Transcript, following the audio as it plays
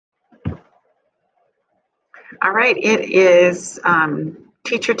All right, it is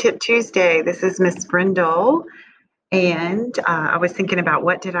Teacher Tip Tuesday. This is Miss Brindle, and I was thinking about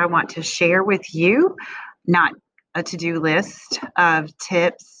what did I want to share with you, not a to-do list of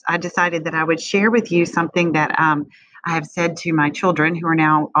tips. I decided that I would share with you something that I have said to my children who are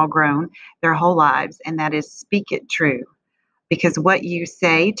now all grown their whole lives, and that is speak it true. Because what you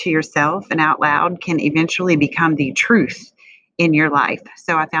say to yourself and out loud can eventually become the truth in your life.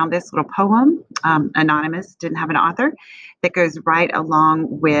 So I found this little poem, anonymous, didn't have an author, that goes right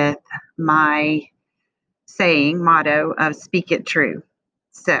along with my saying, motto of speak it true.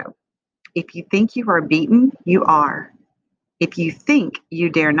 So if you think you are beaten, you are. If you think you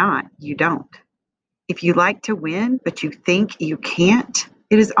dare not, you don't. If you like to win, but you think you can't,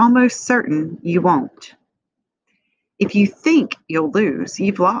 it is almost certain you won't. If you think you'll lose,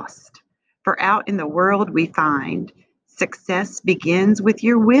 you've lost. For out in the world we find success begins with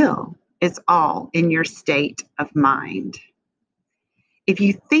your will. It's all in your state of mind. If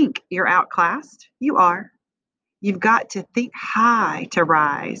you think you're outclassed, you are. You've got to think high to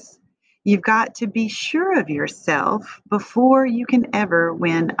rise. You've got to be sure of yourself before you can ever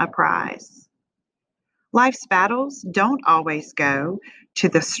win a prize. Life's battles don't always go to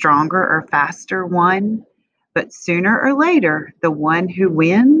the stronger or faster one, but sooner or later, the one who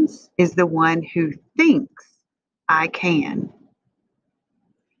wins is the one who thinks I can.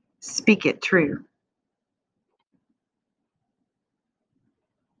 Speak it true.